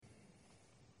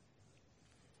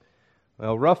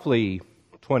Well, roughly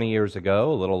 20 years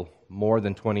ago, a little more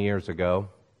than 20 years ago,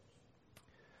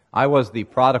 I was the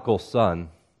prodigal son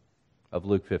of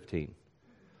Luke 15.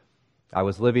 I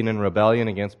was living in rebellion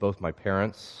against both my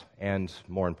parents and,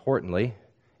 more importantly,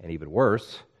 and even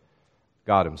worse,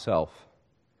 God Himself.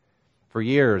 For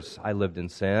years, I lived in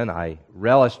sin. I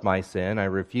relished my sin. I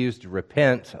refused to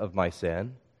repent of my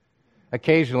sin.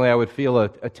 Occasionally, I would feel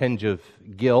a tinge of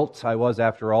guilt. I was,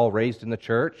 after all, raised in the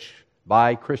church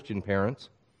by Christian parents,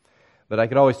 but I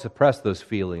could always suppress those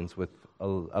feelings with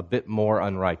a bit more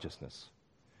unrighteousness.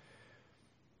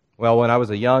 Well, when I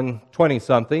was a young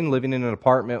 20-something, living in an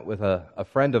apartment with a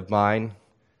friend of mine,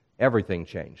 everything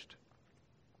changed.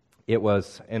 It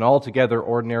was an altogether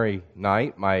ordinary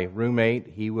night. My roommate,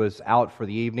 he was out for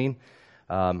the evening.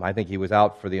 I think he was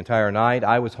out for the entire night.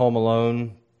 I was home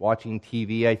alone, watching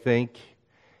TV, I think,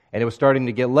 and it was starting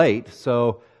to get late,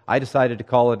 so I decided to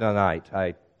call it a night.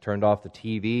 I turned off the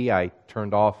TV, I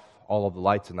turned off all of the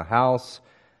lights in the house,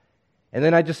 and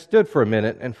then I just stood for a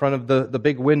minute in front of the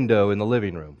big window in the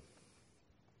living room.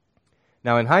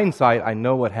 Now, in hindsight, I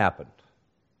know what happened,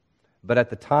 but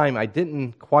at the time, I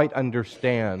didn't quite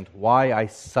understand why I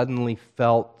suddenly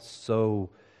felt so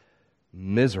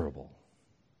miserable,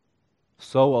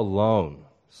 so alone,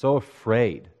 so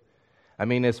afraid. I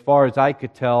mean, as far as I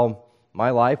could tell, my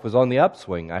life was on the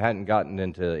upswing. I hadn't gotten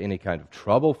into any kind of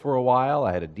trouble for a while.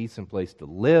 I had a decent place to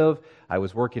live. I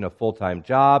was working a full-time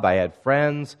job. I had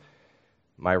friends.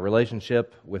 My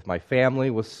relationship with my family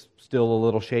was still a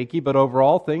little shaky, but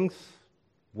overall things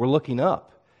were looking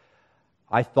up.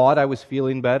 I thought I was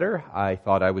feeling better. I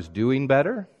thought I was doing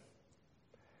better.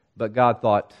 But God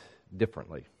thought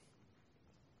differently.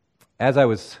 As I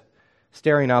was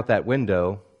staring out that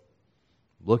window,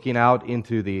 looking out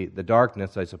into the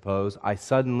darkness, I suppose, I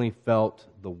suddenly felt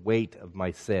the weight of my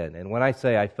sin. And when I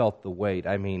say I felt the weight,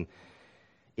 I mean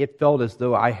it felt as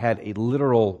though I had a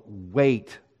literal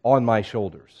weight on my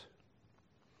shoulders.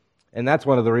 And that's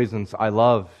one of the reasons I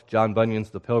love John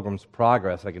Bunyan's The Pilgrim's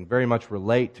Progress. I can very much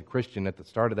relate to Christian at the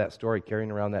start of that story,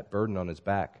 carrying around that burden on his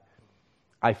back.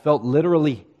 I felt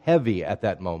literally heavy at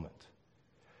that moment,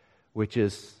 which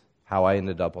is how I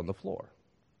ended up on the floor.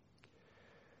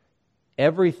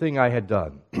 Everything I had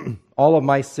done, all of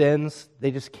my sins,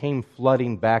 they just came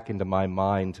flooding back into my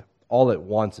mind all at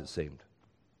once, it seemed.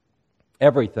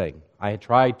 Everything I had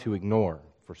tried to ignore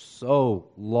for so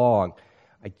long,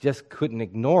 I just couldn't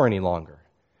ignore any longer.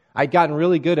 I'd gotten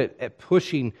really good at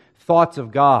pushing thoughts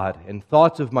of God and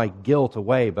thoughts of my guilt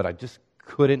away, but I just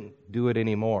couldn't do it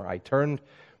anymore. I turned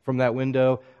from that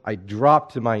window, I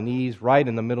dropped to my knees right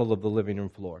in the middle of the living room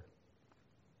floor.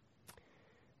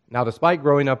 Now, despite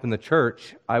growing up in the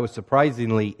church, I was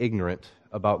surprisingly ignorant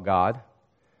about God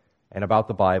and about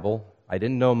the Bible. I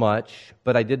didn't know much,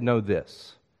 but I did know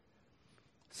this.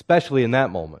 Especially in that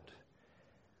moment,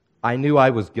 I knew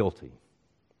I was guilty.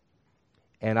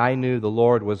 And I knew the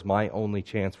Lord was my only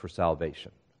chance for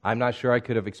salvation. I'm not sure I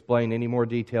could have explained any more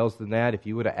details than that. If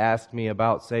you would have asked me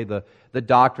about, say, the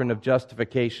doctrine of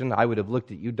justification, I would have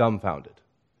looked at you dumbfounded.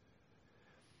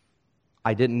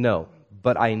 I didn't know,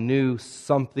 but I knew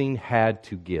something had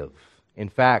to give. In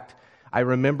fact, I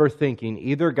remember thinking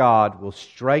either God will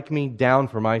strike me down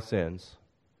for my sins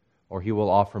or He will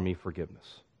offer me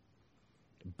forgiveness.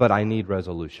 But I need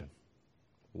resolution.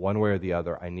 One way or the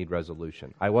other, I need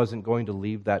resolution. I wasn't going to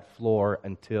leave that floor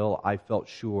until I felt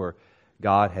sure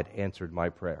God had answered my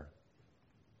prayer.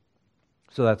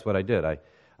 So that's what I did.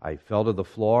 I fell to the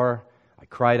floor. I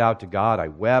cried out to God. I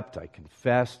wept. I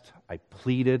confessed. I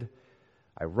pleaded.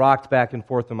 I rocked back and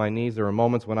forth on my knees. There were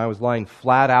moments when I was lying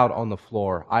flat out on the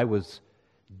floor. I was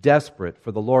desperate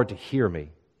for the Lord to hear me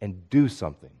and do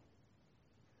something.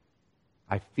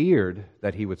 I feared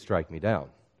that He would strike me down.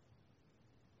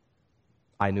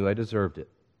 I knew I deserved it,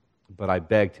 but I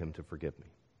begged Him to forgive me.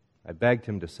 I begged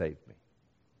Him to save me.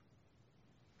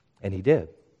 And He did.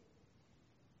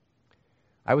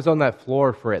 I was on that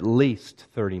floor for at least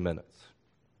 30 minutes.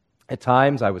 At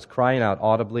times, I was crying out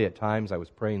audibly. At times, I was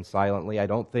praying silently. I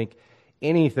don't think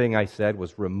anything I said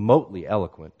was remotely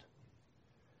eloquent.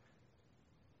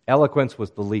 Eloquence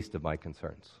was the least of my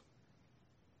concerns.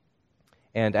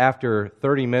 And after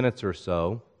 30 minutes or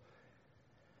so,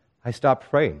 I stopped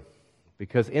praying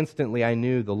because instantly I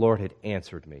knew the Lord had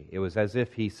answered me. It was as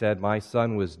if He said, "My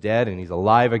son was dead and he's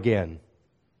alive again.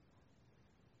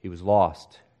 He was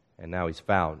lost and now he's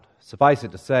found." Suffice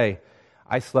it to say,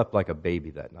 I slept like a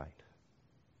baby that night.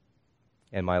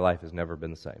 And my life has never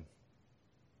been the same.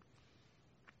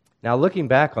 Now, looking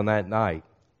back on that night,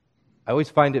 I always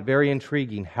find it very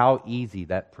intriguing how easy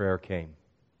that prayer came.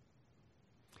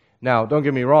 Now, don't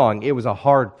get me wrong, it was a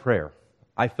hard prayer.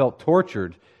 I felt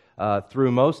tortured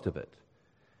through most of it.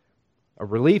 A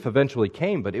relief eventually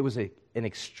came, but it was an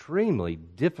extremely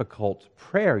difficult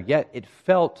prayer, yet it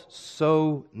felt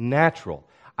so natural.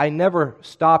 I never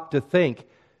stopped to think,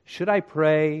 should I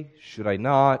pray? Should I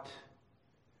not?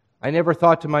 I never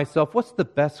thought to myself, what's the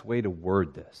best way to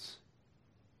word this?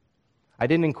 I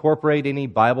didn't incorporate any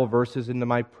Bible verses into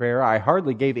my prayer. I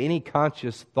hardly gave any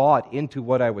conscious thought into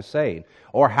what I was saying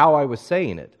or how I was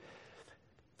saying it.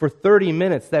 For 30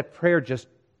 minutes, that prayer just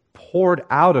poured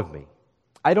out of me.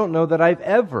 I don't know that I've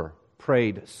ever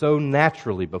prayed so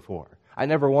naturally before. I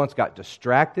never once got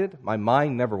distracted. My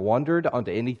mind never wandered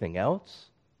onto anything else.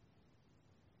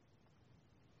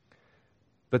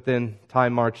 But then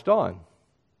time marched on.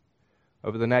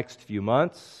 Over the next few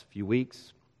months, few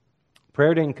weeks,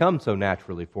 prayer didn't come so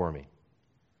naturally for me.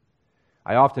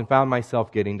 I often found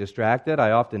myself getting distracted.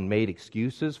 I often made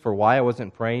excuses for why I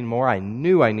wasn't praying more. I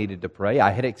knew I needed to pray.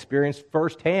 I had experienced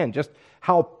firsthand just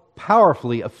how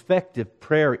powerfully effective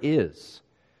prayer is.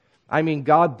 I mean,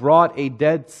 God brought a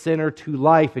dead sinner to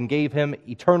life and gave him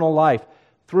eternal life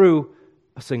through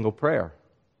a single prayer.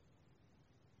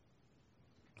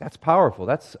 That's powerful.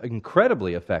 That's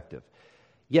incredibly effective.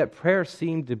 Yet prayer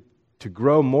seemed to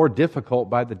grow more difficult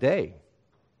by the day.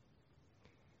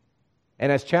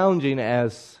 And as challenging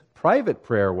as private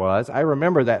prayer was, I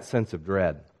remember that sense of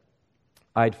dread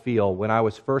I'd feel when I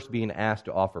was first being asked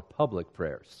to offer public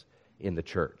prayers in the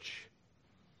church.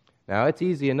 Now, it's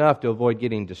easy enough to avoid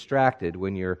getting distracted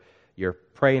when you're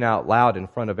praying out loud in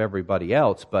front of everybody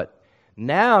else, but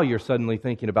now you're suddenly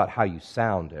thinking about how you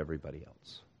sound to everybody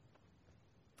else.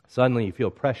 Suddenly you feel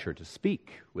pressure to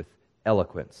speak with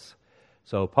eloquence.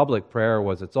 So public prayer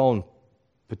was its own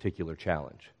particular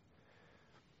challenge.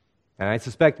 And I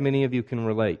suspect many of you can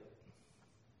relate.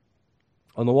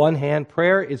 On the one hand,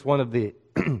 prayer is one of the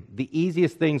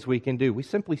easiest things we can do. We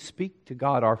simply speak to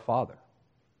God our Father.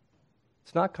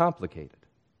 It's not complicated.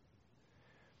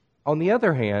 On the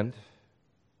other hand,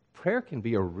 prayer can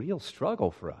be a real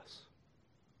struggle for us.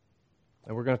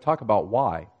 And we're going to talk about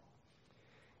why.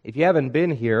 If you haven't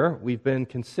been here, we've been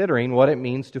considering what it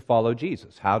means to follow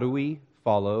Jesus. How do we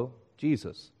follow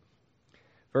Jesus?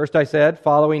 First, I said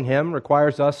following Him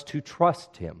requires us to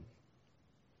trust Him.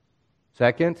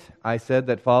 Second, I said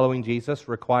that following Jesus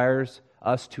requires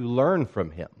us to learn from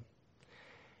Him.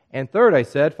 And third, I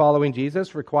said following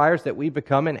Jesus requires that we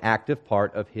become an active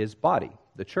part of His body,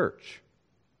 the church.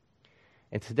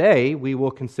 And today, we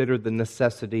will consider the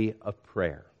necessity of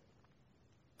prayer.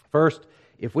 First,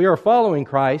 if we are following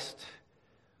Christ,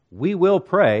 we will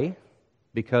pray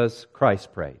because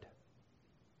Christ prayed.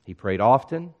 He prayed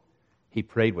often. He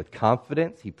prayed with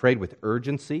confidence. He prayed with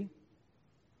urgency.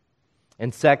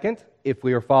 And second, if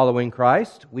we are following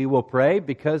Christ, we will pray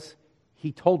because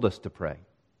He told us to pray.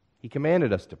 He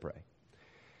commanded us to pray.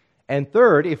 And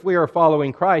third, if we are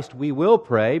following Christ, we will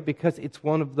pray because it's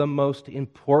one of the most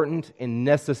important and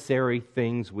necessary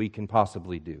things we can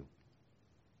possibly do.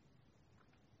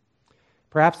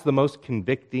 Perhaps the most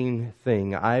convicting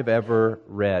thing I've ever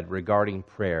read regarding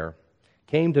prayer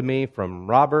came to me from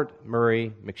Robert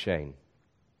Murray M'Cheyne.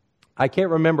 I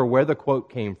can't remember where the quote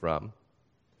came from,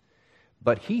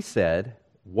 but he said,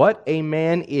 "What a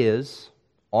man is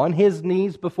on his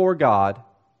knees before God,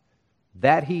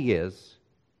 that he is,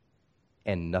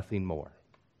 and nothing more."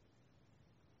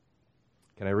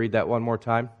 Can I read that one more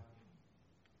time?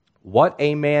 What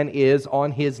a man is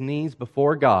on his knees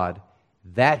before God,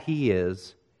 that he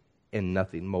is, and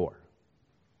nothing more.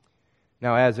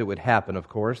 Now, as it would happen, of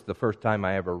course, the first time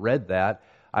I ever read that,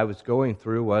 I was going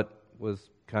through what was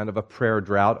kind of a prayer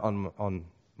drought on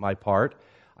my part.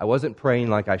 I wasn't praying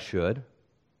like I should.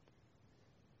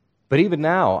 But even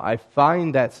now, I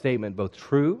find that statement both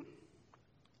true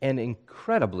and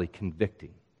incredibly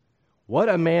convicting. What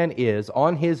a man is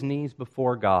on his knees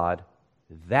before God,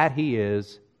 that he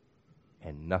is,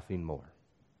 and nothing more.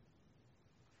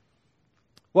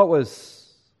 What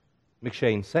was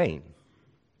M'Cheyne saying?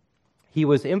 He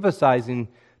was emphasizing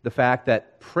the fact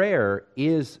that prayer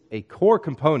is a core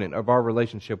component of our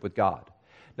relationship with God.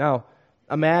 Now,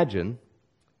 imagine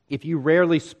if you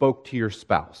rarely spoke to your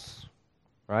spouse,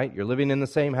 right? You're living in the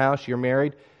same house, you're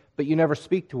married, but you never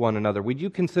speak to one another. Would you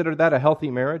consider that a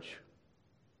healthy marriage?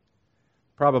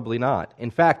 Probably not. In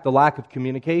fact, the lack of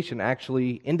communication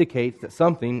actually indicates that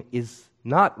something is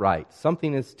not right.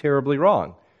 Something is terribly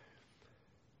wrong.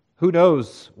 Who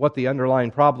knows what the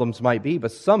underlying problems might be,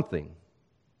 but something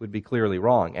would be clearly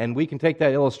wrong. And we can take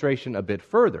that illustration a bit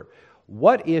further.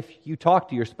 What if you talk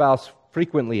to your spouse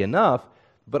frequently enough,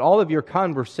 but all of your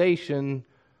conversation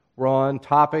were on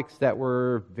topics that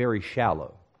were very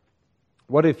shallow?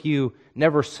 What if you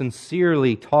never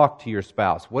sincerely talked to your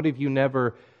spouse? What if you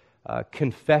never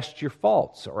confessed your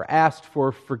faults or asked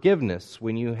for forgiveness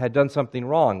when you had done something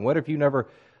wrong? What if you never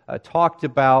talked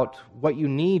about what you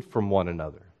need from one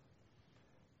another?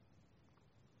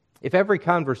 If every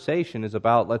conversation is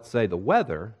about, let's say, the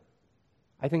weather,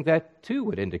 I think that too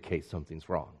would indicate something's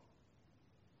wrong.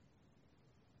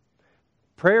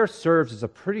 Prayer serves as a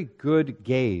pretty good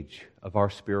gauge of our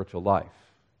spiritual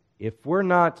life. If we're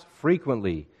not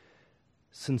frequently,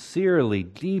 sincerely,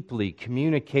 deeply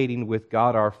communicating with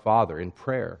God our Father in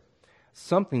prayer,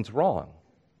 something's wrong.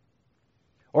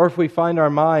 Or if we find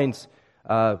ourselves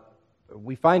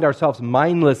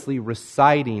mindlessly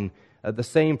reciting the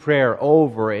same prayer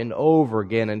over and over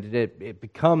again, and it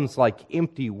becomes like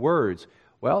empty words,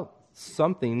 well,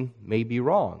 something may be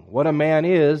wrong. What a man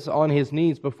is on his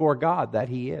knees before God, that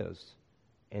he is,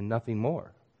 and nothing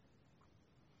more.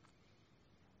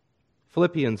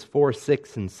 Philippians 4,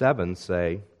 6, and 7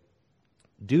 say,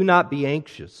 "Do not be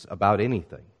anxious about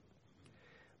anything,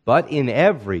 but in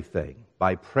everything,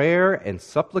 by prayer and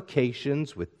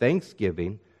supplications with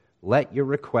thanksgiving, let your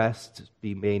requests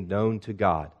be made known to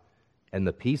God, and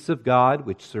the peace of God,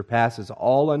 which surpasses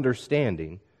all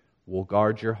understanding, will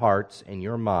guard your hearts and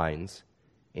your minds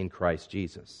in Christ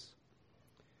Jesus."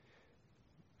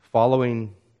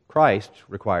 Following Christ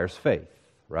requires faith,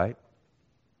 right?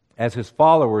 As His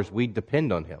followers, we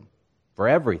depend on Him for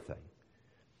everything.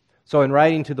 So in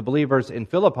writing to the believers in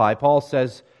Philippi, Paul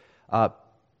says,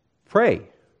 pray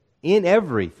in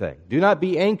everything. Do not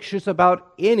be anxious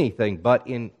about anything, but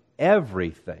in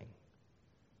everything,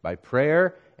 by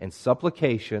prayer and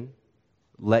supplication,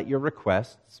 let your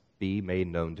requests be made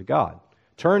known to God.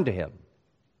 Turn to Him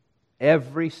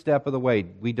every step of the way.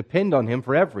 We depend on Him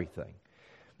for everything.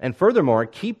 And furthermore,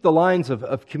 keep the lines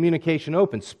of communication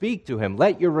open. Speak to Him.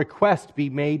 Let your request be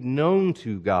made known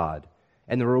to God.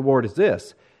 And the reward is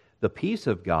this: the peace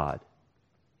of God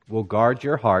will guard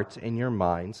your hearts and your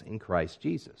minds in Christ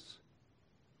Jesus.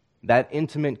 That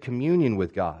intimate communion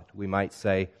with God, we might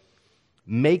say,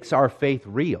 makes our faith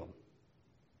real.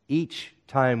 Each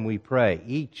time we pray,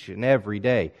 each and every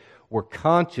day, we're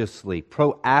consciously,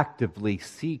 proactively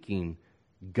seeking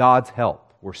God's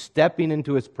help. We're stepping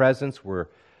into His presence. We're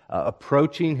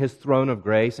approaching His throne of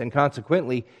grace, and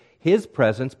consequently, His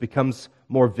presence becomes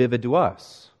more vivid to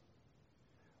us.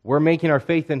 We're making our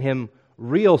faith in Him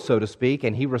real, so to speak,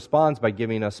 and He responds by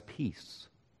giving us peace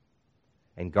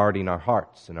and guarding our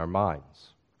hearts and our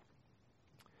minds.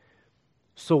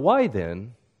 So why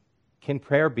then can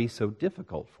prayer be so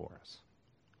difficult for us?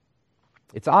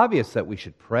 It's obvious that we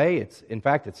should pray. In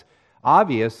fact, it's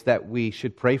obvious that we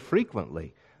should pray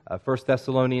frequently. 1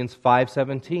 Thessalonians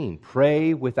 5:17,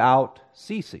 pray without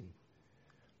ceasing.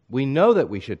 We know that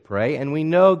we should pray, and we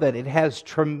know that it has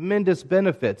tremendous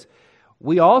benefits.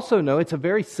 We also know it's a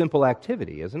very simple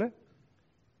activity, isn't it?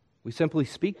 We simply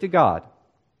speak to God.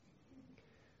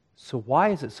 So why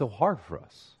is it so hard for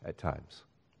us at times?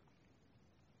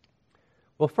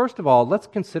 Well, first of all, let's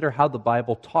consider how the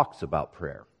Bible talks about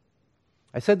prayer.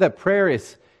 I said that prayer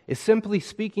is simply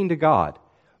speaking to God,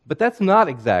 but that's not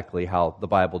exactly how the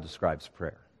Bible describes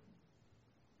prayer.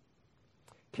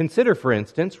 Consider, for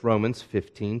instance, Romans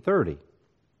 15:30.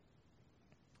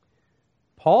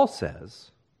 Paul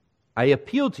says, "I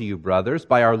appeal to you, brothers,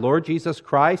 by our Lord Jesus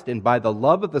Christ and by the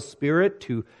love of the Spirit,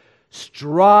 to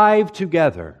strive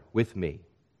together with me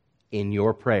in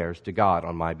your prayers to God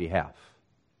on my behalf."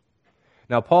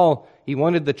 Now, Paul, he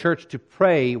wanted the church to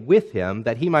pray with him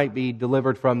that he might be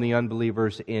delivered from the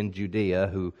unbelievers in Judea,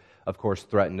 who, of course,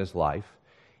 threatened his life.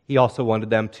 He also wanted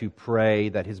them to pray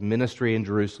that his ministry in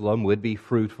Jerusalem would be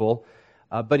fruitful.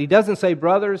 But he doesn't say,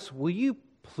 "Brothers, will you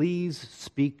please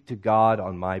speak to God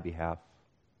on my behalf?"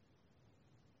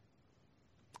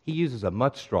 He uses a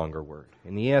much stronger word.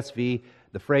 In the ESV,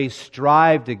 the phrase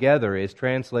strive together is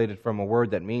translated from a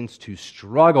word that means to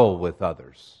struggle with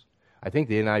others. I think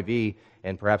the NIV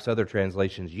and perhaps other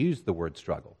translations use the word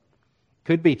struggle.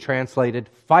 Could be translated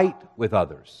fight with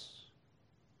others.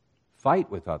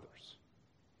 Fight with others.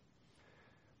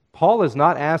 Paul is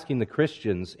not asking the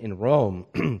Christians in Rome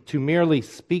to merely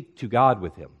speak to God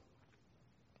with him.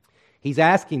 He's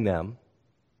asking them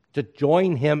to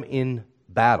join him in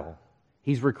battle.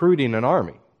 He's recruiting an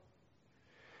army.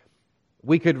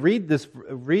 We could read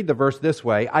the verse this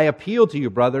way: "I appeal to you,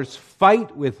 brothers,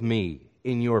 fight with me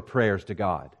in your prayers to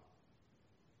God.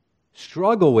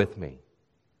 Struggle with me."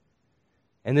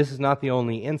 And this is not the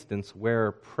only instance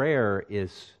where prayer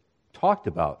is talked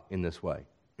about in this way.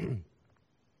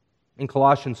 In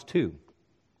Colossians 2,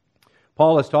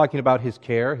 Paul is talking about his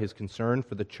care, his concern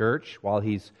for the church while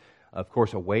he's, of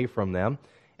course, away from them.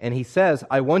 And he says,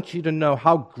 "I want you to know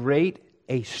how great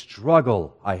a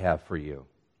struggle I have for you."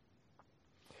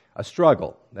 a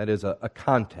struggle. That is a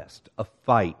contest, a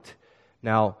fight.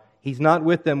 Now, he's not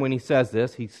with them when he says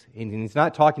this. He's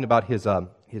not talking about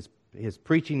his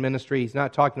preaching ministry. He's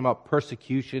not talking about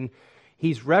persecution.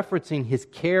 He's referencing his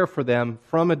care for them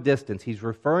from a distance. He's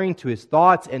referring to his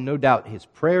thoughts and no doubt his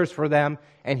prayers for them,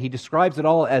 and he describes it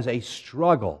all as a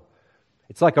struggle.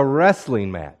 It's like a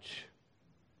wrestling match.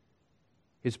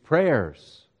 His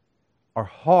prayers are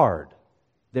hard.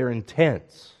 They're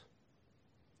intense.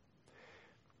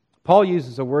 Paul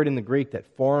uses a word in the Greek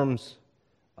that forms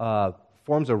a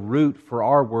root for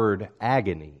our word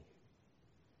agony.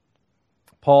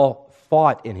 Paul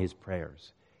fought in his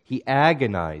prayers. He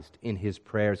agonized in his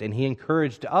prayers, and he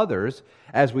encouraged others,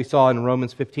 as we saw in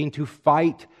Romans 15, to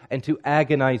fight and to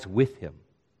agonize with him.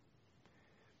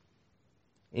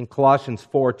 In Colossians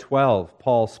 4:12,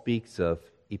 Paul speaks of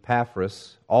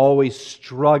Epaphras always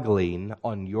struggling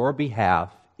on your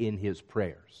behalf in his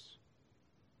prayers.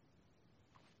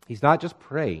 He's not just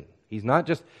praying. He's not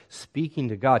just speaking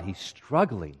to God. He's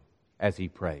struggling as he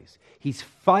prays. He's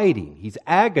fighting. He's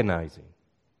agonizing.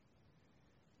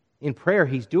 In prayer,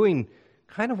 he's doing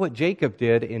kind of what Jacob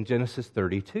did in Genesis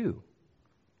 32.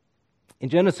 In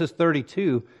Genesis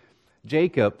 32,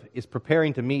 Jacob is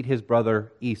preparing to meet his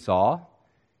brother Esau,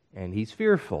 and he's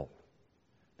fearful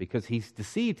because he's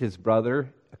deceived his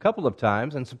brother a couple of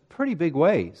times in some pretty big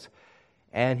ways,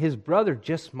 and his brother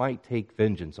just might take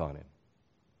vengeance on him.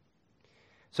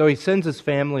 So he sends his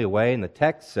family away, and the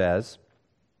text says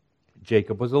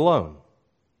Jacob was alone.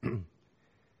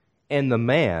 And the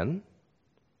man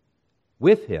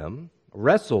with him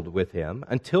wrestled with him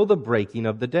until the breaking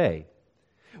of the day.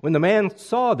 When the man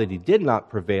saw that he did not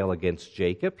prevail against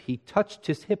Jacob, he touched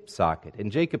his hip socket,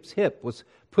 and Jacob's hip was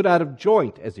put out of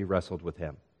joint as he wrestled with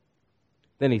him.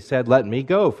 Then he said, "Let me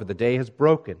go, for the day has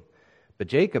broken." But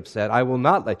Jacob said, "I will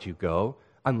not let you go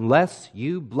unless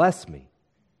you bless me."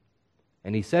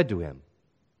 And he said to him,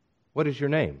 "What is your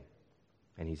name?"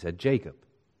 And he said, "Jacob."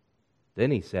 Then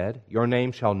he said, "Your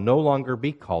name shall no longer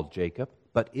be called Jacob,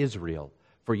 but Israel,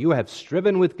 for you have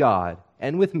striven with God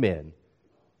and with men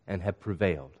and have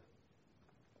prevailed."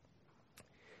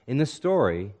 In this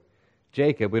story,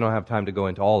 Jacob, we don't have time to go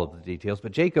into all of the details,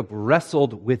 but Jacob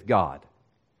wrestled with God.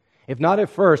 If not at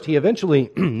first, he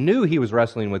eventually knew he was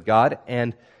wrestling with God,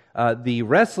 and the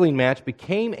wrestling match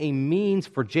became a means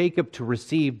for Jacob to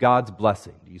receive God's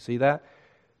blessing. Do you see that?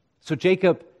 So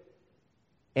Jacob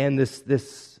and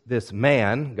this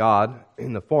man, God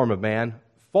in the form of man,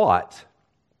 fought.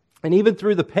 And even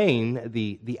through the pain,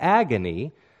 the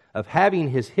agony of having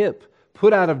his hip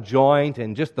put out of joint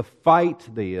and just the fight,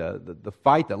 the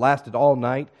fight that lasted all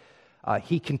night,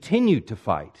 he continued to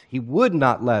fight. He would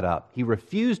not let up. He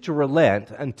refused to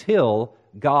relent until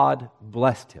God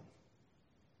blessed him.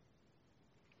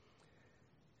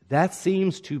 That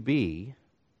seems to be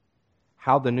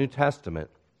how the New Testament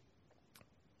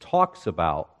talks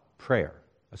about prayer,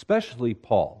 especially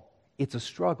Paul. It's a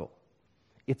struggle.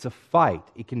 It's a fight.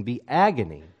 It can be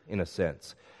agony, in a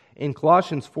sense. In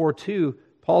Colossians 4:2,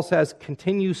 Paul says,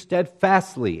 "Continue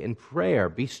steadfastly in prayer.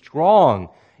 Be strong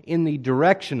in the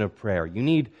direction of prayer." You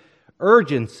need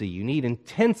urgency. You need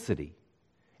intensity.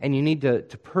 And you need to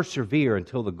persevere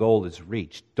until the goal is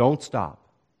reached. Don't stop.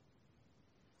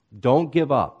 Don't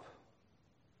give up.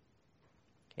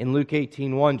 In Luke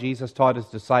 18:1, Jesus taught his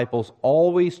disciples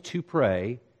always to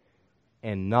pray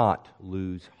and not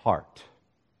lose heart.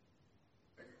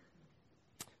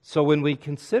 So when we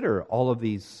consider all of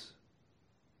these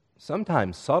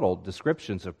sometimes subtle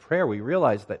descriptions of prayer, we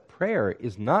realize that prayer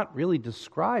is not really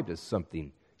described as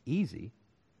something easy.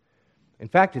 In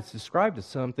fact, it's described as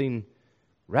something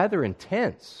rather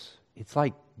intense. It's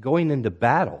like going into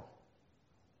battle.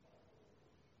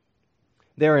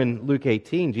 There in Luke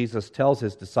 18, Jesus tells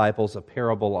his disciples a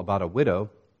parable about a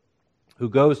widow who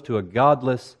goes to a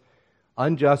godless,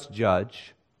 unjust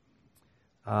judge,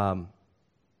 and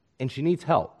she needs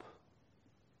help.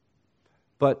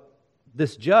 But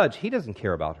this judge, he doesn't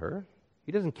care about her.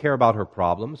 He doesn't care about her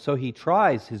problems, so he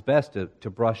tries his best to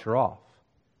brush her off.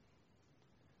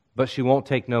 But she won't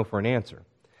take no for an answer.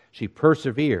 She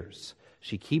perseveres.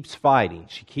 She keeps fighting.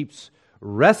 She keeps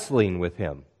wrestling with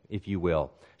him, if you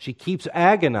will. She keeps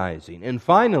agonizing. And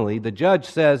finally, the judge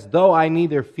says, "Though I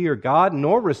neither fear God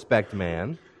nor respect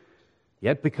man,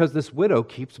 yet because this widow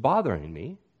keeps bothering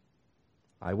me,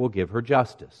 I will give her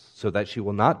justice, so that she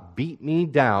will not beat me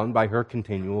down by her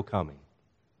continual coming."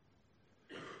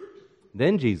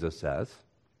 Then Jesus says,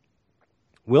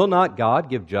 "Will not God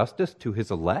give justice to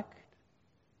his elect,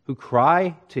 who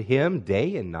cry to him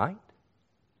day and night?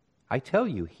 I tell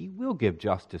you, he will give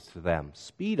justice to them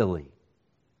speedily."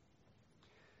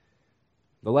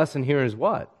 The lesson here is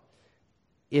what?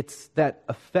 it's that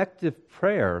effective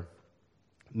prayer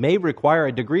may require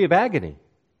a degree of agony.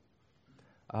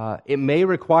 It may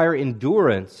require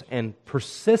endurance and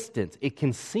persistence. It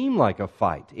can seem like a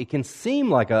fight. It can seem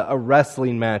like a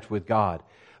wrestling match with God.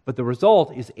 But the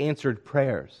result is answered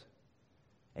prayers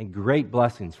and great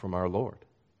blessings from our Lord.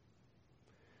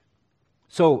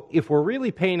 So if we're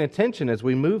really paying attention as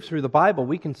we move through the Bible,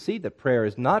 we can see that prayer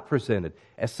is not presented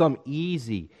as some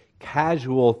easy,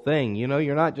 casual thing. You know,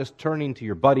 you're not just turning to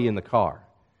your buddy in the car.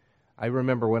 I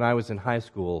remember when I was in high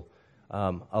school,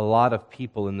 a lot of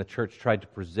people in the church tried to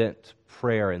present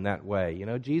prayer in that way. You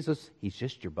know, Jesus, He's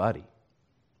just your buddy.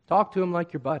 Talk to Him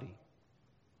like your buddy.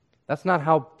 That's not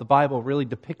how the Bible really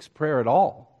depicts prayer at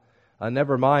all.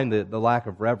 Never mind the lack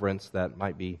of reverence that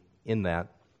might be in that.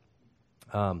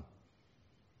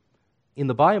 In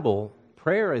the Bible,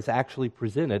 prayer is actually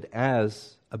presented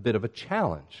as a bit of a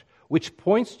challenge, which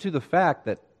points to the fact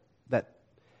that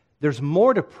there's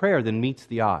more to prayer than meets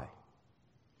the eye.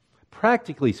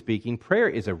 Practically speaking, prayer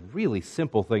is a really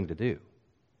simple thing to do.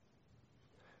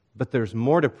 But there's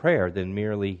more to prayer than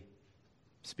merely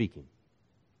speaking.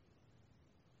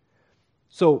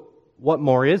 So, what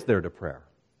more is there to prayer?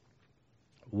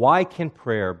 Why can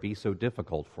prayer be so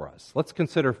difficult for us? Let's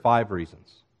consider 5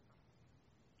 reasons.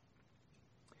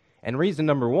 And reason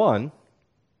number 1,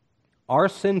 our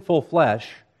sinful flesh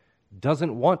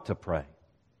doesn't want to pray.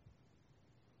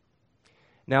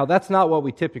 Now, that's not what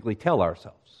we typically tell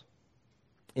ourselves.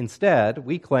 Instead,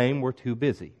 we claim we're too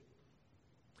busy,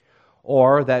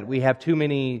 or that we have too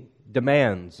many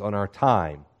demands on our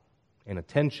time and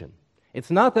attention.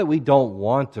 It's not that we don't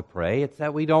want to pray, it's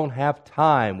that we don't have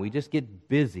time. We just get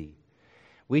busy.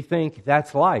 We think,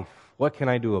 that's life. What can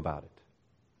I do about it?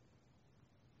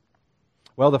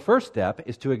 Well, the first step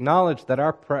is to acknowledge that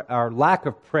our lack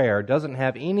of prayer doesn't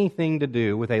have anything to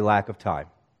do with a lack of time.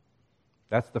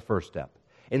 That's the first step.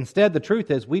 Instead, the truth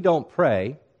is we don't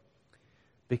pray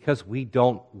because we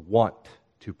don't want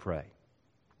to pray.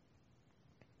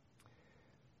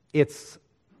 It's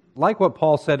like what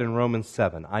Paul said in Romans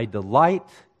 7, I delight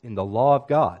in the law of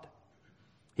God.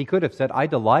 He could have said, I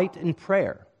delight in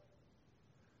prayer.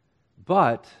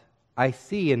 But I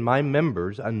see in my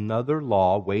members another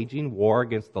law waging war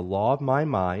against the law of my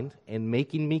mind and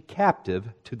making me captive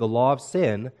to the law of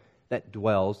sin that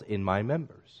dwells in my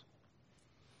members.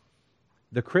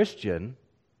 The Christian,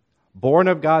 born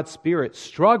of God's Spirit,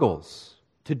 struggles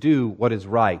to do what is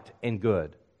right and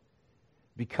good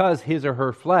because his or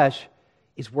her flesh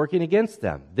is working against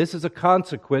them. This is a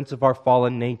consequence of our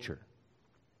fallen nature.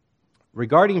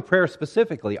 Regarding prayer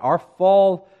specifically, our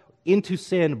fall into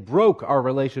sin broke our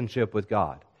relationship with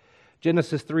God.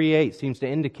 Genesis 3:8 seems to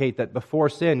indicate that before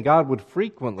sin, God would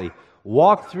frequently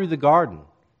walk through the garden,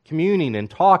 communing and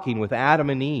talking with Adam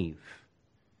and Eve.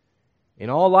 In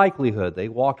all likelihood, they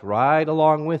walked right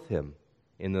along with Him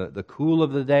in the cool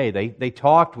of the day. They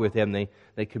talked with Him,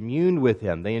 they communed with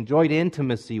Him, they enjoyed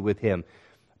intimacy with Him,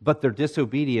 but their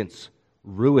disobedience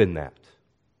ruined that.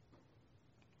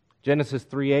 Genesis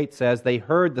 3:8 says, they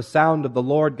heard the sound of the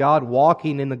Lord God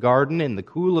walking in the garden in the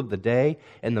cool of the day,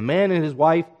 and the man and his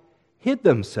wife hid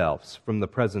themselves from the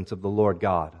presence of the Lord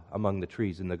God among the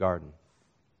trees in the garden.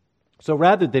 So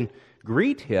rather than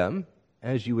greet Him,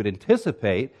 as you would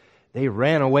anticipate, they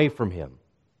ran away from Him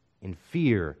in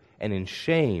fear and in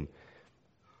shame.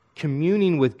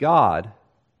 Communing with God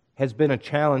has been a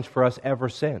challenge for us ever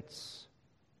since.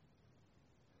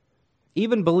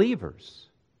 Even believers,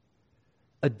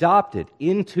 adopted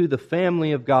into the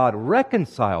family of God,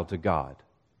 reconciled to God,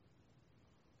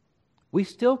 we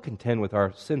still contend with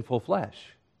our sinful flesh.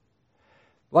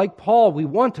 Like Paul, we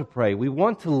want to pray, we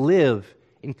want to live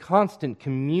in constant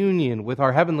communion with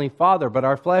our Heavenly Father, but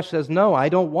our flesh says, no, I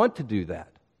don't want to do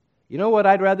that. You know what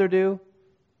I'd rather do?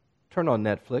 Turn on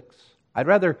Netflix. I'd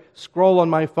rather scroll on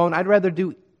my phone. I'd rather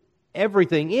do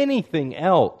anything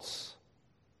else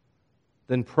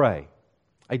than pray.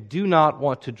 I do not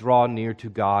want to draw near to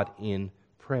God in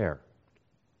prayer.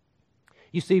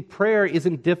 You see, prayer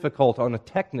isn't difficult on a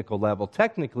technical level.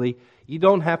 Technically, you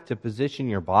don't have to position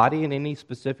your body in any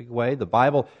specific way. The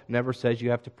Bible never says you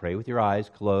have to pray with your eyes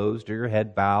closed or your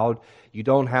head bowed. You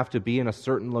don't have to be in a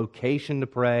certain location to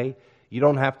pray. You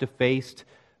don't have to face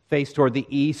toward the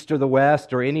east or the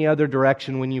west or any other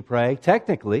direction when you pray.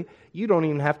 Technically, you don't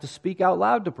even have to speak out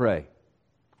loud to pray.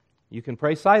 You can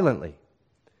pray silently.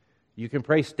 You can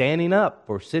pray standing up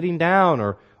or sitting down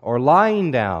or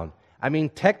lying down. I mean,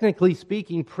 technically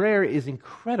speaking, prayer is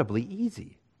incredibly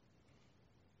easy.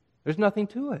 There's nothing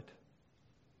to it.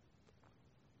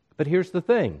 But here's the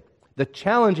thing. The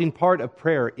challenging part of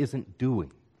prayer isn't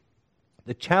doing.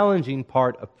 The challenging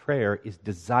part of prayer is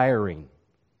desiring.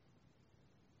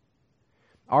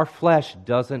 Our flesh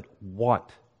doesn't want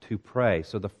to pray.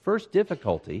 So the first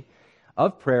difficulty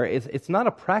of prayer is it's not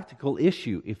a practical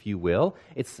issue, if you will.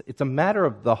 It's a matter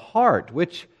of the heart,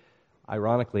 which,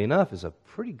 ironically enough, is a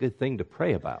pretty good thing to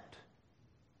pray about.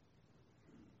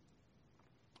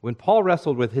 When Paul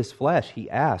wrestled with his flesh, he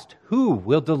asked, "Who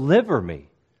will deliver me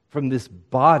from this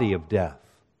body of death?"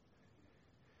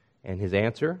 And his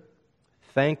answer,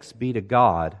 "Thanks be to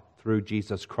God through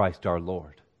Jesus Christ our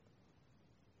Lord."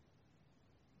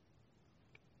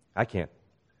 I can't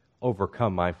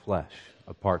overcome my flesh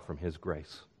apart from His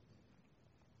grace.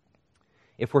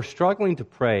 If we're struggling to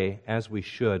pray as we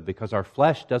should because our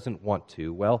flesh doesn't want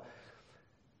to, well,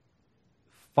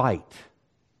 fight.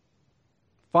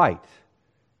 Fight.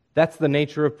 That's the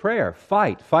nature of prayer.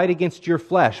 Fight. Fight against your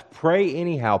flesh. Pray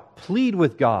anyhow. Plead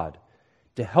with God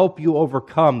to help you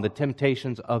overcome the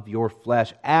temptations of your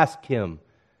flesh. Ask Him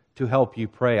to help you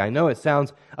pray. I know it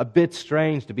sounds a bit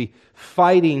strange to be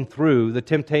fighting through the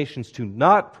temptations to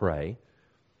not pray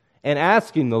and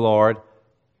asking the Lord,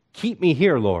 "Keep me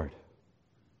here, Lord.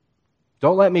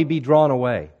 Don't let me be drawn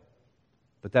away."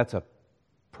 But that's a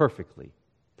perfectly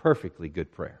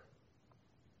good prayer.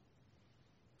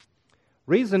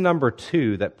 Reason number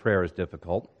 2 that prayer is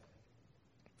difficult: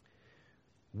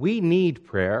 we need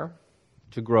prayer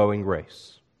to grow in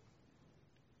grace.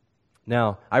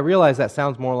 Now, I realize that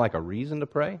sounds more like a reason to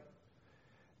pray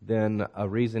than a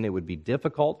reason it would be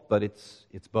difficult, but it's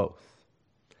both.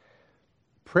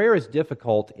 Prayer is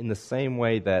difficult in the same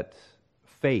way that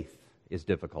faith is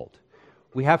difficult.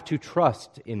 We have to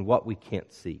trust in what we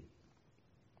can't see.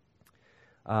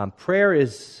 Prayer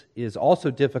is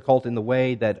also difficult in the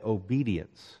way that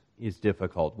obedience is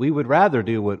difficult. We would rather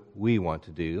do what we want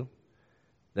to do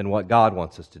than what God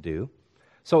wants us to do.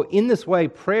 So in this way,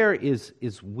 prayer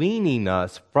is weaning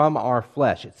us from our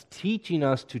flesh. It's teaching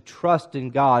us to trust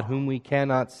in God whom we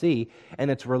cannot see,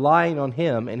 and it's relying on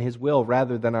Him and His will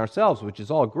rather than ourselves, which is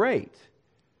all great.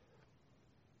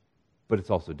 But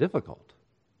it's also difficult.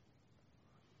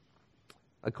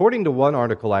 According to one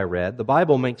article I read, the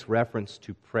Bible makes reference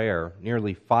to prayer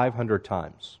nearly 500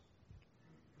 times.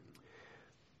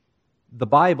 The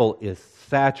Bible is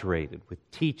saturated with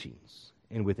teachings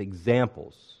and with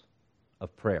examples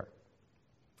of prayer.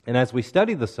 And as we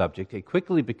study the subject, it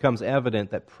quickly becomes evident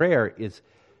that prayer is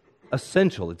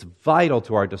essential. It's vital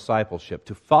to our discipleship,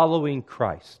 to following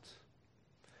Christ.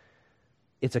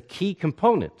 It's a key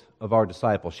component of our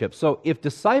discipleship. So if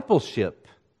discipleship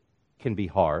can be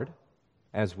hard,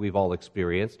 as we've all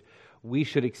experienced, we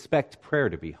should expect prayer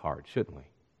to be hard, shouldn't we?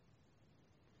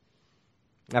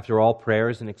 After all, prayer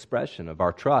is an expression of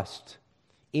our trust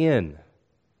in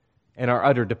and our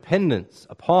utter dependence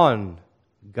upon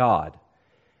God.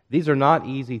 These are not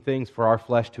easy things for our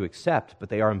flesh to accept, but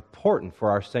they are important for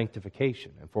our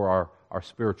sanctification and for our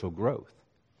spiritual growth.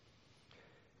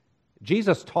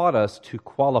 Jesus taught us to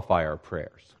qualify our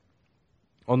prayers.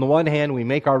 On the one hand, we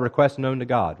make our requests known to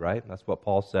God, right? That's what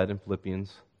Paul said in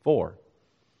Philippians 4.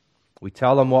 We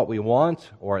tell Him what we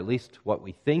want, or at least what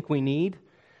we think we need.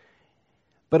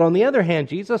 But on the other hand,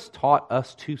 Jesus taught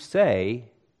us to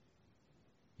say,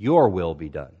 "Your will be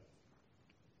done."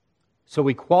 So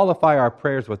we qualify our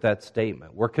prayers with that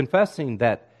statement. We're confessing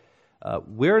that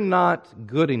we're not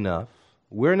good enough,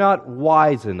 we're not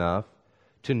wise enough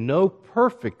to know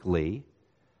perfectly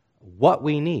what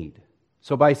we need.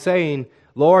 So by saying,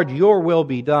 "Lord, your will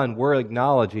be done," we're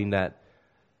acknowledging that,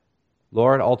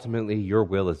 Lord, ultimately your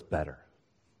will is better.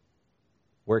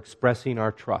 We're expressing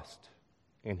our trust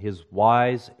in His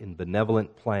wise and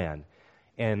benevolent plan,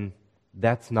 and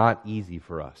that's not easy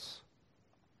for us.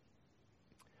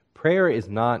 Prayer is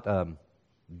not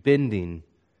bending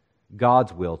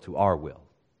God's will to our will.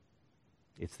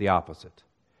 It's the opposite.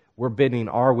 We're bending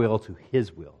our will to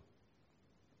His will.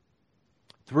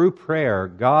 Through prayer,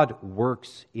 God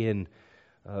works in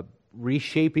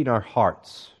reshaping our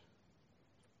hearts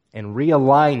and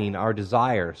realigning our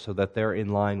desires so that they're in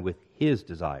line with His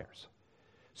desires.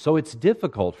 So it's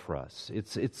difficult for us.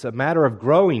 It's a matter of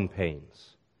growing pains.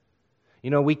 You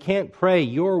know, we can't pray,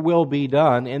 "Your will be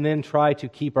done," and then try to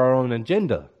keep our own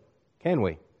agenda, can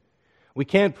we? We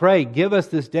can't pray, "Give us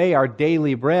this day our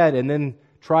daily bread," and then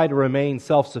try to remain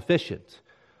self-sufficient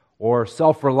or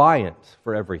self-reliant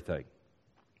for everything.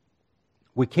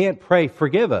 We can't pray,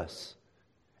 "Forgive us,"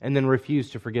 and then refuse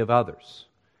to forgive others.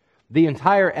 The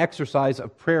entire exercise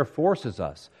of prayer forces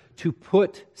us to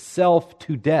put self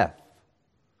to death.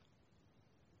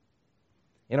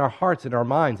 In our hearts, in our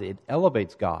minds, it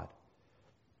elevates God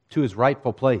to His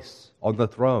rightful place on the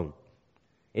throne.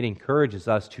 It encourages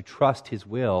us to trust His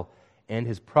will and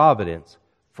His providence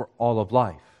for all of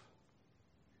life.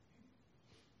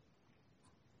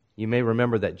 You may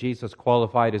remember that Jesus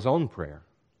qualified his own prayer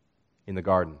in the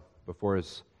garden before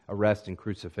his arrest and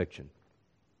crucifixion.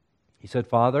 He said,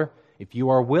 "Father, if you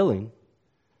are willing,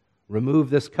 remove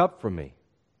this cup from me."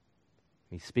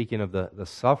 He's speaking of the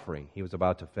suffering he was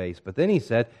about to face. But then he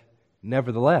said,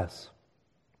 "Nevertheless,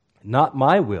 not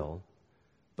my will,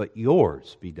 but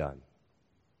yours be done."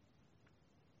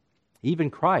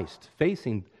 Even Christ,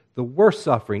 facing the worst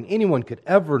suffering anyone could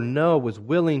ever know, was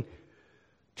willing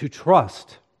to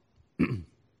trust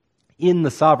in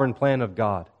the sovereign plan of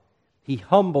God. He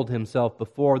humbled himself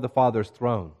before the Father's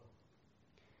throne.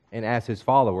 And as his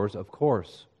followers, of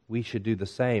course, we should do the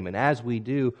same. And as we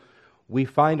do, we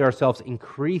find ourselves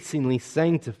increasingly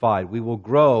sanctified. We will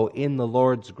grow in the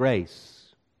Lord's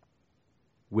grace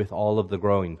with all of the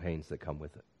growing pains that come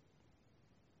with it.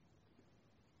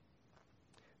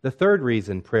 The third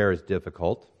reason prayer is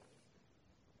difficult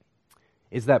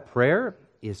is that prayer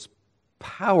is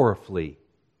powerfully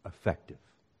effective.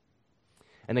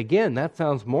 And again, that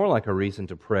sounds more like a reason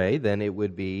to pray than it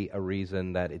would be a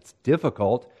reason that it's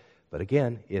difficult. But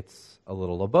again, it's a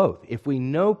little of both. If we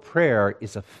know prayer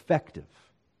is effective,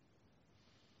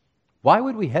 why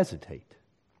would we hesitate?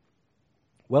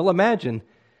 Well, imagine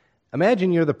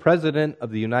you're the President of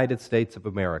the United States of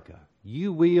America.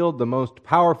 You wield the most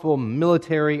powerful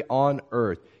military on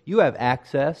earth. You have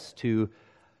access to,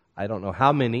 I don't know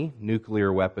how many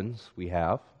nuclear weapons we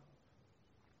have.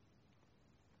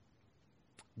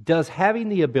 Does having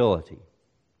the ability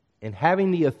and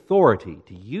having the authority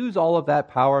to use all of that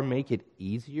power make it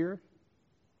easier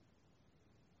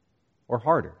or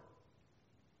harder?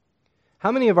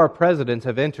 How many of our presidents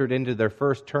have entered into their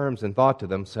first terms and thought to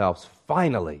themselves,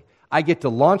 "Finally, I get to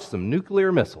launch some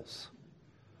nuclear missiles"?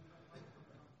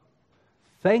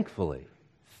 Thankfully,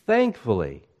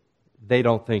 they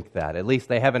don't think that. At least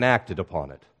they haven't acted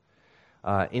upon it.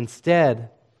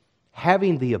 Instead,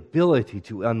 having the ability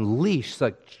to unleash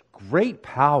such great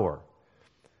power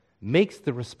makes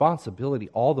the responsibility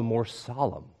all the more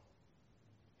solemn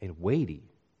and weighty.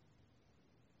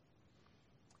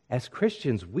 As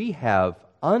Christians, we have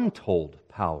untold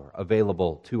power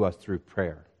available to us through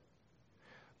prayer.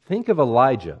 Think of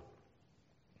Elijah.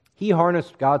 He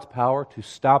harnessed God's power to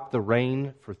stop the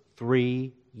rain for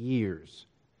 3 years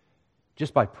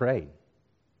just by praying.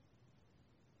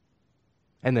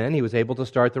 And then he was able to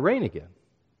start the rain again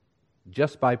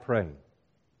just by praying.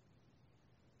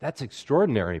 That's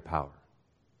extraordinary power.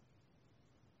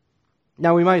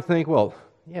 Now we might think, well,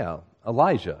 yeah,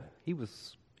 Elijah, he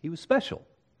was special.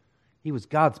 He was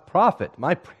God's prophet.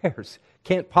 My prayers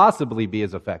can't possibly be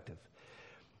as effective.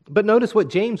 But notice what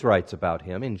James writes about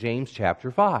him in James chapter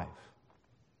 5.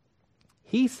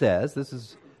 He says, this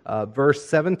is verse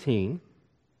 17,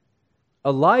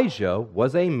 Elijah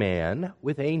was a man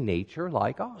with a nature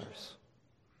like ours.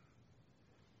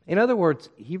 In other words,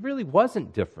 he really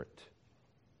wasn't different.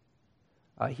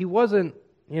 He wasn't,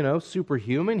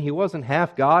 superhuman. He wasn't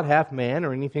half God, half man,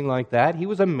 or anything like that. He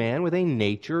was a man with a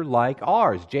nature like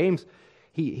ours. James,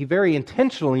 he very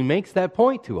intentionally makes that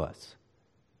point to us.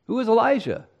 Who is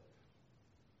Elijah?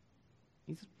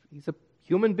 He's a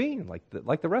human being like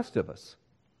the rest of us.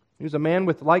 He was a man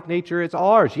with like nature as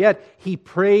ours. Yet he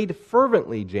prayed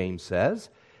fervently, James says,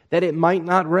 that it might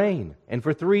not rain. And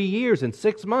for 3 years and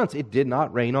 6 months it did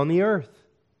not rain on the earth.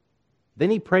 Then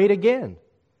he prayed again,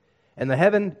 and the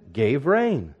heaven gave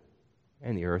rain,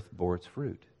 and the earth bore its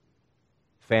fruit.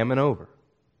 Famine over.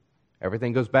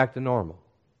 Everything goes back to normal.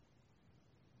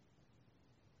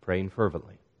 Praying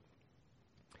fervently.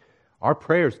 Our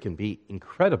prayers can be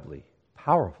incredibly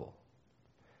powerful.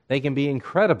 They can be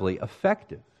incredibly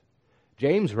effective.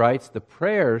 James writes, the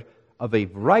prayer of a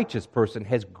righteous person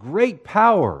has great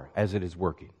power as it is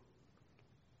working.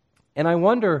 And I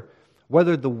wonder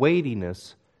whether the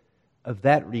weightiness of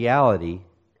that reality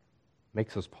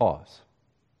makes us pause.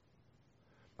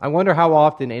 I wonder how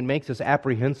often it makes us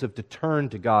apprehensive to turn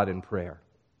to God in prayer.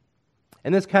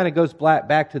 And this kind of goes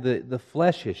back to the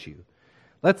flesh issue.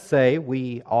 Let's say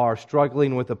we are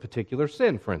struggling with a particular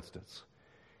sin, for instance,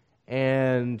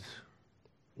 and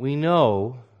we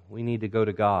know we need to go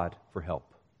to God for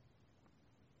help.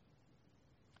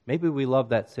 Maybe we love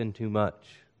that sin too much,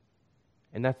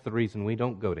 and that's the reason we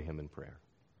don't go to Him in prayer.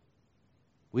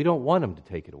 We don't want Him to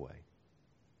take it away,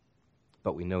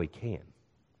 but we know He can.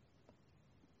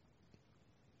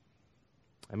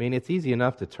 I mean, it's easy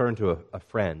enough to turn to a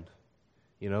friend,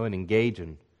 and engage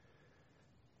in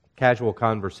casual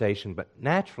conversation, but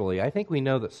naturally, I think we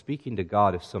know that speaking to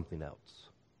God is something else.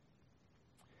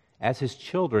 As His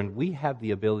children, we have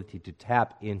the ability to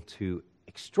tap into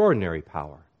extraordinary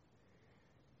power,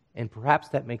 and perhaps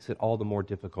that makes it all the more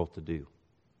difficult to do.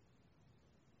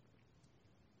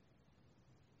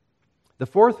 The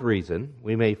fourth reason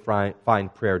we may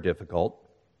find prayer difficult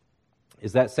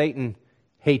is that Satan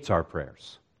hates our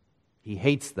prayers. He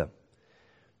hates them.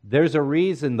 There's a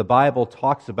reason the Bible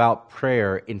talks about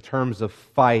prayer in terms of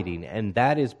fighting, and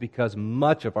that is because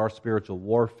much of our spiritual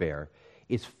warfare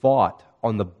is fought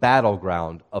on the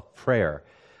battleground of prayer.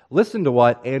 Listen to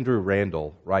what Andrew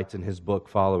Randall writes in his book,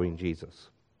 Following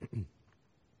Jesus.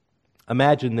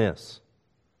 Imagine this.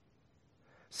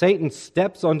 Satan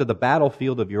steps onto the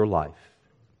battlefield of your life.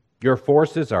 Your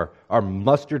forces are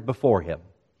mustered before him.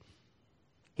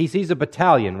 He sees a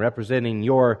battalion representing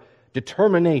your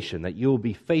determination that you will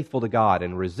be faithful to God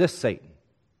and resist Satan.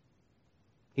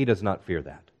 He does not fear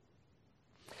that.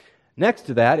 Next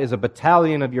to that is a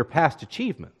battalion of your past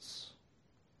achievements.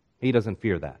 He doesn't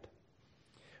fear that.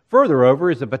 Further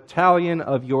over is a battalion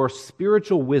of your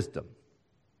spiritual wisdom.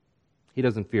 He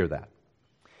doesn't fear that.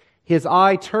 His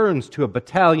eye turns to a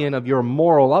battalion of your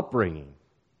moral upbringing.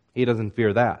 He doesn't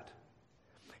fear that.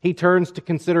 He turns to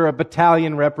consider a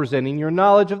battalion representing your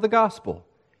knowledge of the gospel.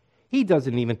 He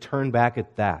doesn't even turn back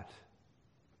at that.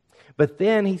 But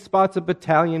then he spots a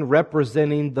battalion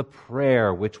representing the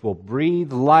prayer, which will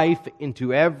breathe life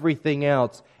into everything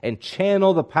else and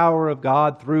channel the power of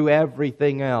God through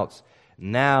everything else.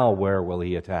 Now, where will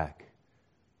he attack?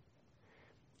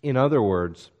 In other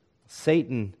words,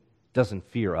 Satan doesn't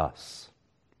fear us.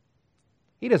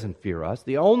 He doesn't fear us.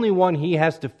 The only one he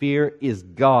has to fear is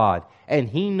God, and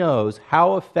he knows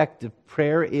how effective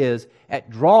prayer is at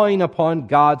drawing upon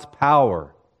God's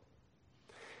power.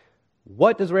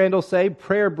 What does Randall say?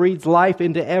 Prayer breathes life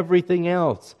into everything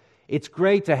else. It's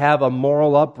great to have a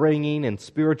moral upbringing and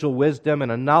spiritual wisdom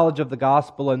and a knowledge of the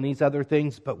gospel and these other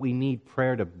things, but we need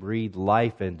prayer to breathe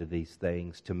life into these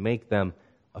things, to make them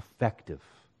effective.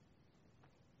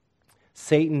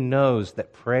 Satan knows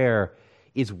that prayer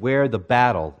is where the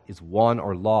battle is won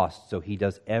or lost, so he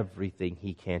does everything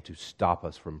he can to stop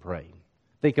us from praying.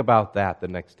 Think about that the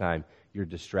next time you're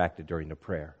distracted during the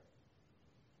prayer.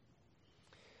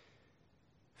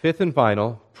 Fifth and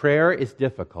final, prayer is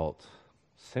difficult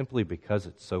simply because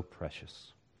it's so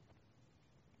precious.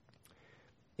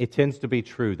 It tends to be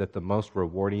true that the most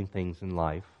rewarding things in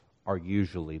life are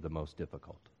usually the most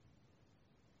difficult.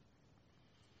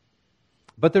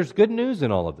 But there's good news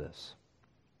in all of this.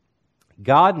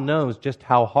 God knows just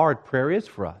how hard prayer is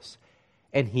for us,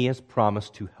 and He has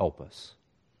promised to help us.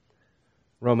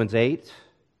 Romans 8,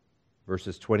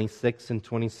 verses 26 and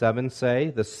 27 say,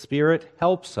 "The Spirit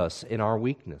helps us in our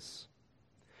weakness.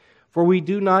 For we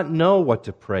do not know what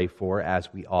to pray for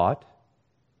as we ought,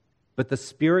 but the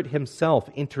Spirit Himself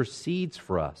intercedes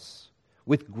for us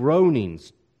with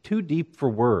groanings too deep for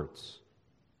words.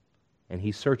 And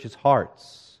He searches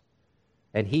hearts.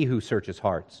 And He who searches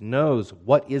hearts knows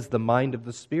what is the mind of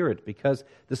the Spirit, because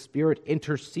the Spirit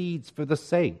intercedes for the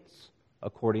saints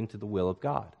according to the will of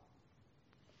God."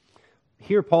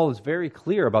 Here Paul is very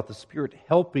clear about the Spirit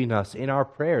helping us in our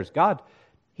prayers. God,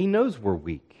 He knows we're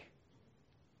weak.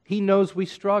 He knows we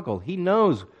struggle. He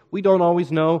knows we don't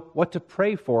always know what to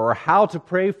pray for or how to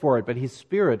pray for it, but His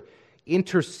Spirit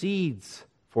intercedes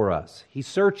for us. He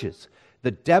searches the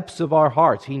depths of our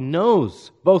hearts. He knows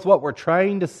both what we're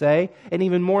trying to say and,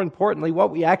 even more importantly,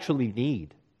 what we actually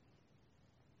need.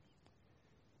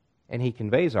 And He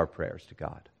conveys our prayers to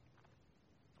God.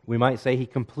 We might say He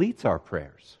completes our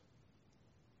prayers.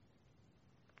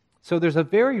 So there's a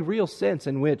very real sense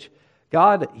in which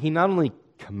God, He not only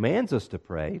commands us to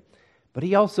pray, but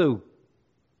He also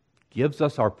gives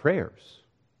us our prayers.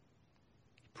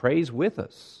 He prays with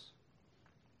us.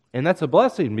 And that's a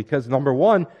blessing because, number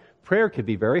one, prayer can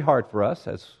be very hard for us,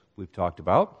 as we've talked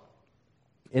about.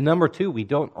 And number two, we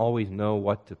don't always know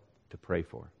what to pray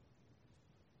for.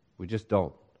 We just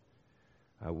don't.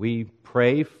 We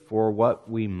pray for what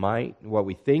we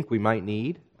think we might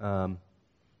need. But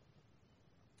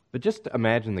just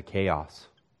imagine the chaos.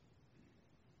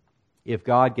 If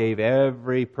God gave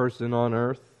every person on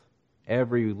earth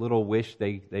every little wish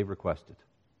they requested,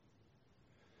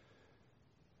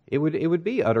 it would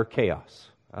be utter chaos.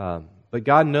 But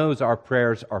God knows our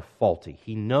prayers are faulty.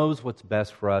 He knows what's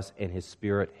best for us, and His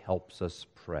Spirit helps us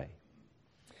pray.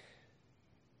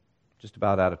 Just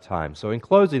about out of time. So in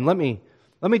closing, let me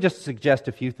just suggest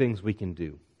a few things we can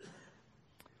do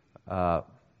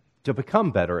to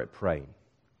become better at praying.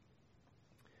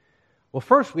 Well,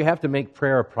 first, we have to make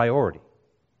prayer a priority.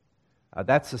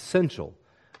 That's essential.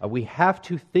 We have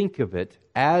to think of it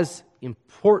as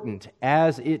important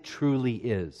as it truly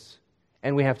is,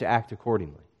 and we have to act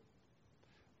accordingly.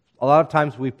 A lot of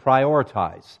times we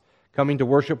prioritize coming to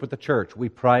worship with the church. We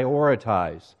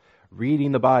prioritize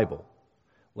reading the Bible.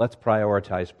 Let's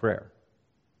prioritize prayer.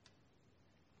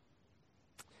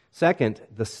 Second,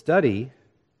 the study,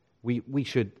 we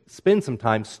should spend some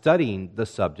time studying the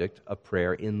subject of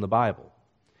prayer in the Bible.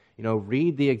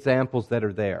 Read the examples that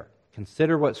are there.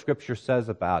 Consider what Scripture says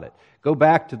about it. Go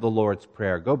back to the Lord's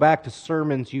Prayer. Go back to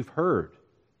sermons you've heard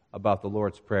about the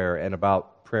Lord's Prayer and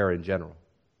about prayer in general.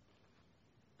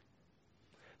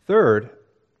 Third,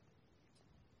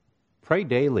 pray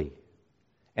daily.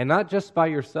 And not just by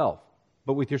yourself,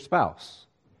 but with your spouse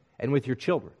and with your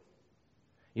children.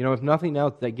 If nothing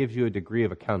else, that gives you a degree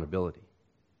of accountability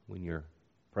when you're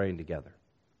praying together.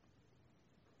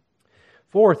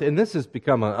 Fourth, and this has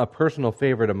become a personal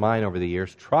favorite of mine over the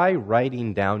years, try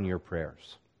writing down your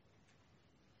prayers.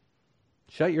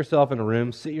 Shut yourself in a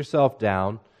room, sit yourself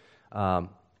down,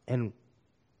 and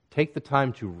take the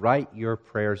time to write your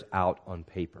prayers out on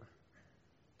paper.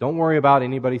 Don't worry about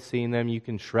anybody seeing them. You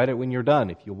can shred it when you're done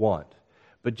if you want.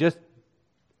 But just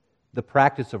the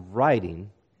practice of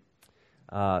writing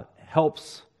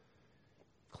helps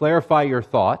clarify your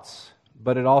thoughts,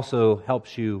 but it also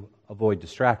helps you avoid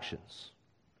distractions.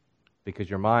 Because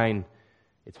your mind,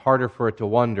 it's harder for it to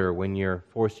wander when you're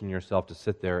forcing yourself to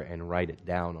sit there and write it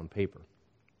down on paper.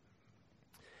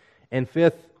 And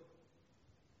fifth,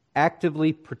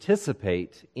 actively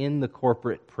participate in the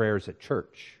corporate prayers at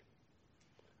church.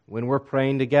 When we're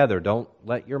praying together, don't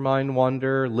let your mind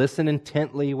wander. Listen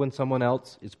intently when someone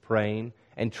else is praying,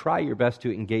 and try your best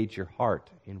to engage your heart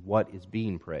in what is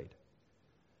being prayed.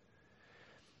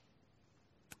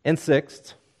 And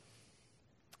sixth,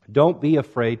 don't be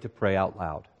afraid to pray out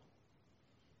loud.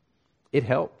 It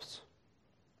helps.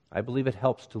 I believe it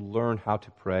helps to learn how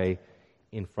to pray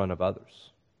in front of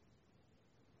others.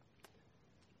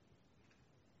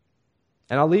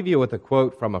 And I'll leave you with a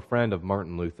quote from a friend of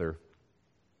Martin Luther.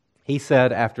 He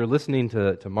said, after listening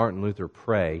to Martin Luther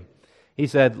pray, he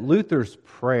said, Luther's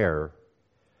prayer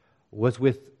was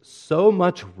with so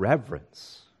much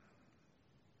reverence,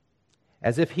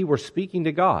 as if he were speaking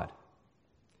to God,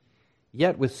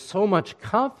 yet with so much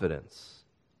confidence,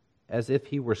 as if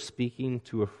he were speaking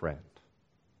to a friend.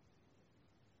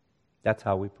 That's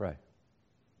how we pray.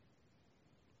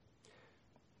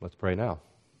 Let's pray now.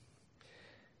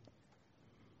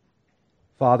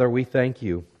 Father, we thank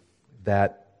you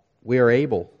that we are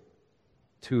able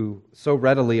to so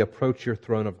readily approach your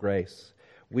throne of grace.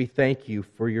 We thank you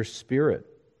for your Spirit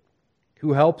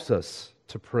who helps us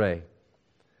to pray.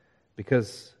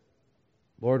 Because,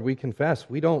 Lord, we confess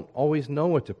we don't always know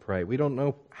what to pray. We don't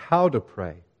know how to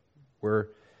pray.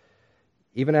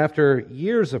 Even after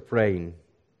years of praying,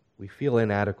 we feel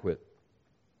inadequate.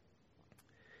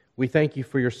 We thank you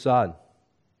for your Son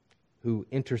who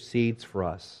intercedes for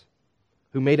us,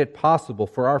 who made it possible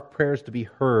for our prayers to be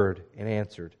heard and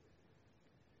answered.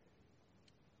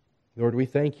 Lord, we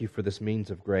thank you for this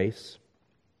means of grace.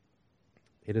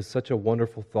 It is such a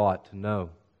wonderful thought to know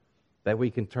that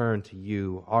we can turn to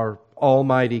you, our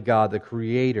Almighty God, the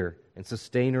Creator and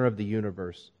Sustainer of the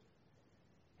universe,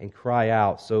 and cry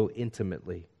out so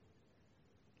intimately,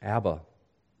 Abba,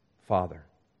 Father.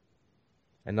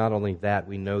 And not only that,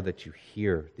 we know that you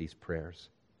hear these prayers,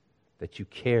 that you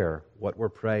care what we're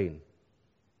praying,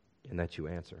 and that you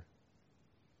answer.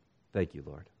 Thank you,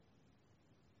 Lord.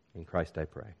 In Christ I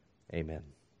pray. Amen.